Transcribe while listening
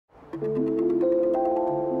In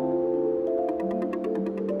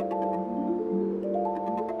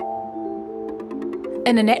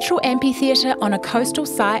a natural amphitheatre on a coastal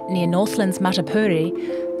site near Northland's Matapuri,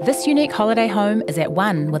 this unique holiday home is at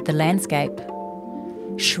one with the landscape.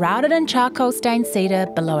 Shrouded in charcoal-stained cedar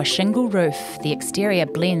below a shingle roof, the exterior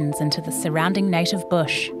blends into the surrounding native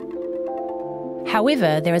bush.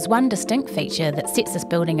 However, there is one distinct feature that sets this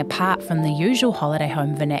building apart from the usual holiday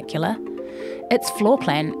home vernacular. Its floor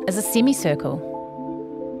plan is a semicircle.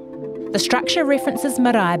 The structure references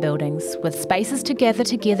marae buildings with spaces to gather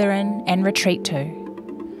together in and retreat to.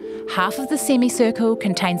 Half of the semicircle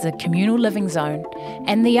contains a communal living zone,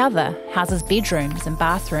 and the other houses bedrooms and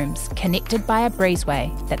bathrooms connected by a breezeway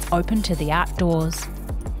that's open to the outdoors.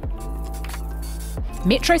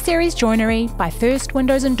 Metro Series joinery by First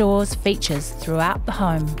Windows and Doors features throughout the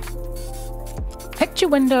home. Picture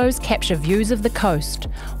windows capture views of the coast,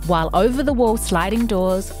 while over-the-wall sliding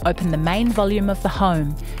doors open the main volume of the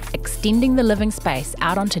home, extending the living space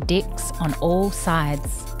out onto decks on all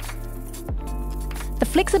sides. The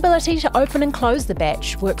flexibility to open and close the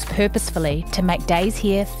batch works purposefully to make days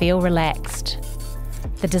here feel relaxed.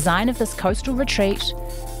 The design of this coastal retreat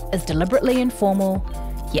is deliberately informal,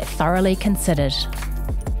 yet thoroughly considered.